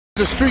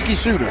a streaky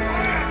shooter.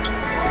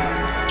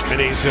 And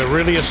he's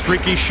really a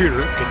streaky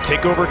shooter, can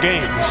take over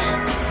games.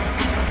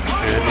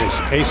 And as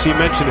AC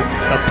mentioned it,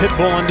 a pit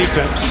bull on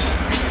defense.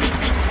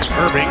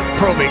 Irving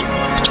probing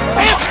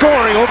and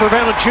scoring over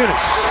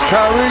Valanciunas.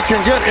 Kyrie can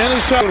get any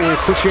shot. We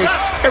appreciate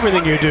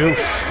everything you do.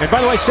 And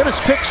by the way, send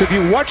us pics of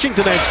you watching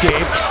tonight's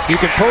game. You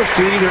can post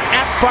to either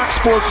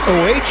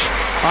 @FoxSportsOH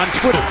on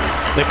Twitter.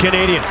 The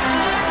Canadian.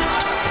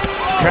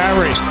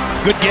 Kyrie,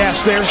 good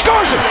gas there.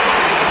 Scores it!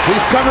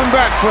 He's coming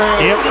back,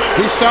 Fred. Yep.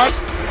 He starts.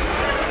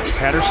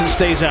 Patterson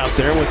stays out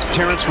there with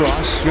Terrence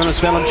Ross, Jonas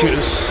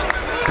Valanciunas,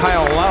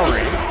 Kyle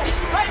Lowry.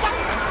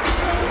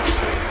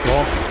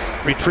 Ball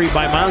retrieved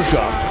by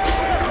Mozgov.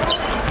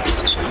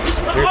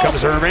 Here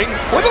comes Irving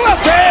with the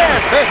left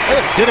hand.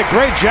 Did a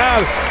great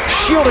job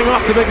shielding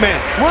off the big man.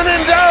 When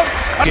in doubt.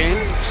 Game,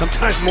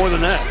 sometimes more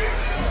than that.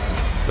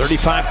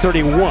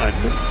 35-31.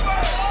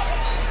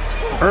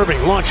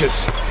 Irving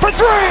launches for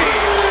three.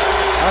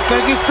 I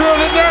think he's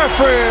feeling it now,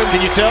 Fred.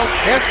 Can you tell?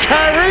 That's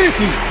Kyrie.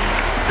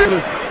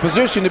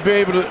 Position to be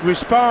able to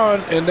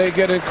respond, and they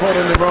get caught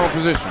in the wrong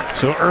position.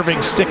 So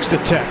Irving sticks to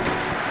tech.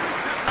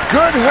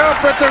 Good help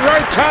at the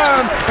right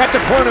time at the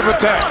point of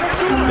attack.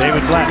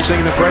 David Black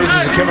singing the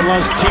praises of Kevin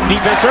Love's team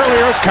defense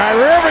earlier as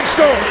Kyrie Irving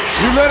scores.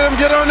 You let him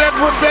get on that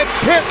with that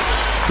pick.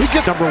 He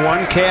gets number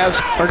 1.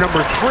 Cavs are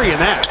number 3 in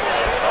that.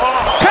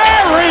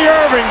 Kyrie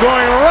Irving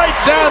going right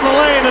down the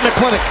lane in the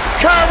clinic.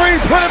 Kyrie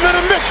put him in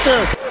a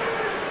mixer.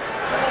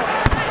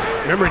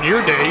 Remember in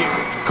your day,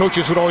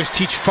 coaches would always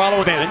teach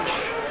follow advantage.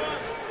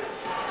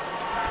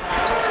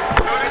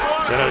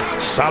 Got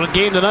a solid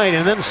game tonight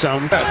and then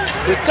some.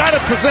 You gotta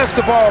possess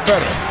the ball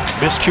better.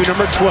 Miscue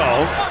number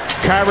 12.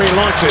 Kyrie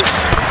launches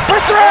for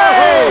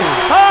three!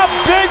 A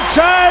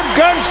big-time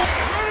guns.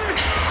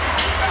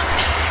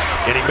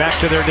 Getting back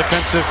to their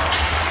defensive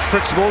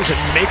principles and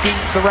making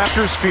the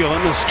Raptors feel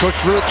them, as Coach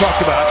Drew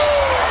talked about.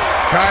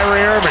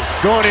 Kyrie Irving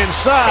going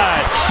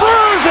inside,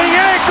 bruising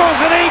ankles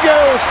and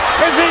egos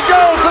as he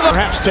goes to the...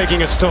 Perhaps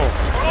taking its toll.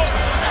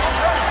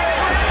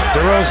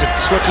 DeRozan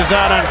switches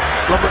out on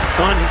number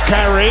 1,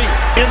 Kyrie.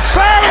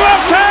 Inside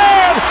left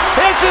hand!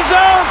 It's his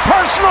own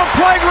personal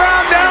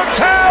playground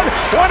downtown,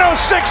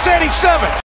 106-87.